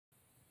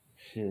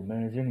shit,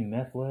 man. Is there any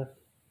meth left?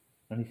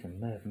 I need some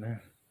meth, man.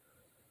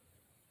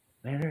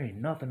 Man, there ain't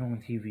nothing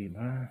on TV,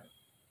 man.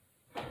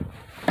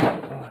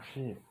 Oh,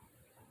 shit.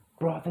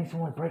 Bro, I think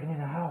someone's breaking in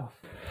the house.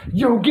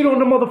 Yo, get on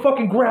the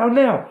motherfucking ground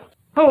now.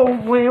 Oh,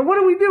 man, what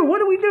do we do? What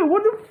do we do?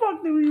 What the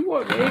fuck do we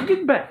want, man?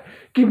 Get back.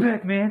 Get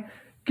back, man.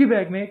 Get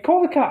back, man.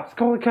 Call the cops.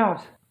 Call the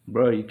cops.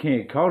 Bro, you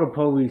can't call the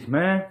police,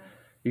 man.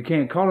 You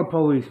can't call the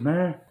police,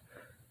 man.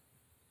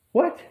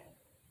 What?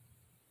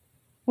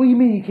 What do you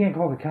mean you can't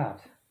call the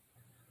cops?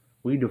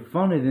 We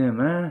defunded them,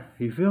 man.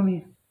 You feel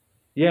me?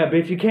 Yeah,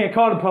 bitch, you can't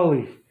call the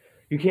police.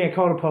 You can't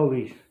call the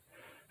police.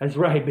 That's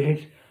right,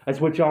 bitch.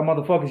 That's what y'all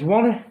motherfuckers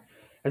wanted.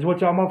 That's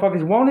what y'all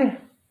motherfuckers wanted.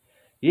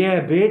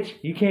 Yeah, bitch,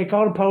 you can't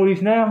call the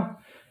police now.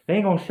 They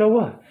ain't gonna show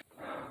up.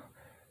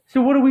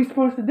 So what are we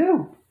supposed to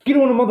do? Get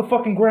on the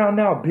motherfucking ground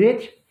now,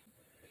 bitch.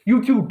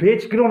 You too,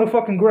 bitch. Get on the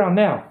fucking ground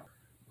now.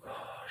 Oh,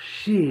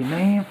 shit,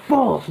 man.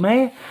 Fuck,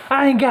 man.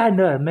 I ain't got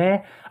nothing,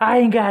 man. I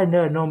ain't got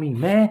nothing on me,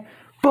 man.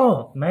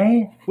 Fuck,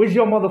 man. Where's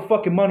your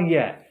motherfucking money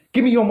at?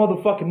 Give me your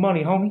motherfucking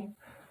money, homie.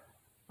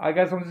 I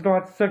guess I'm just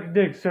gonna have to suck a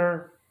dick,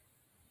 sir.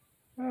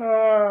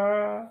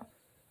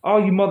 All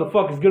you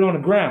motherfuckers get on the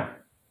ground.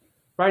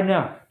 Right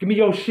now. Give me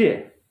your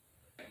shit.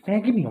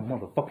 Man, give me your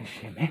motherfucking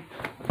shit, man.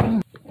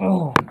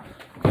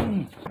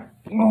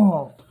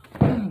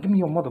 Give me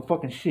your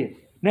motherfucking shit.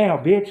 Now,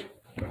 bitch.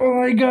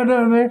 Oh, I ain't got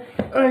nothing, man.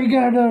 I ain't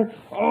got nothing.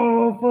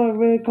 Oh, fuck,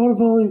 man. Call the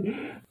police.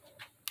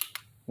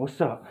 What's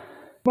up?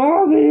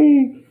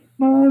 Mommy!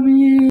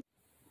 Mommy!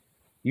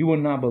 You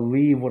would not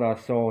believe what I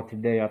saw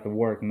today after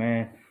work,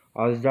 man.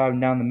 I was driving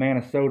down to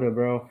Minnesota,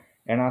 bro,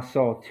 and I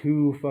saw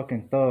two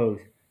fucking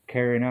thugs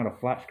carrying out a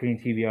flat screen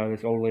TV out of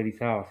this old lady's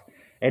house.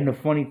 And the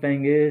funny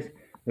thing is,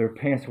 their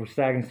pants were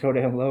sagging so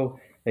damn low,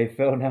 they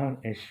fell down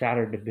and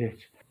shattered the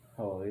bitch.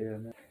 Oh, yeah,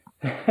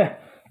 man.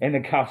 And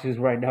the cops is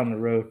right down the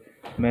road,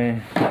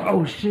 man.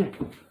 Oh, shit.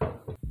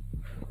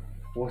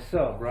 What's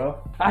up, bro?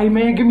 Hey,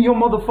 man, give me your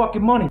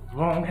motherfucking money.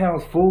 Wrong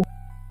house, fool.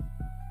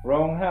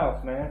 Wrong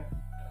house, man.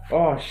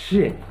 Oh,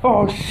 shit.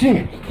 Oh,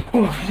 shit.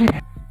 Oh, shit.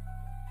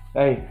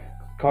 Hey,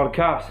 call the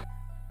cops.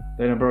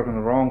 They done broke in the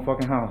wrong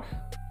fucking house.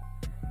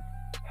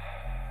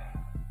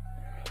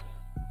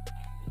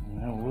 You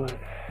know what?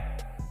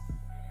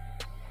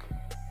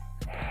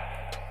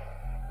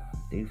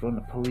 Defund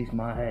the police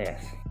my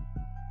ass.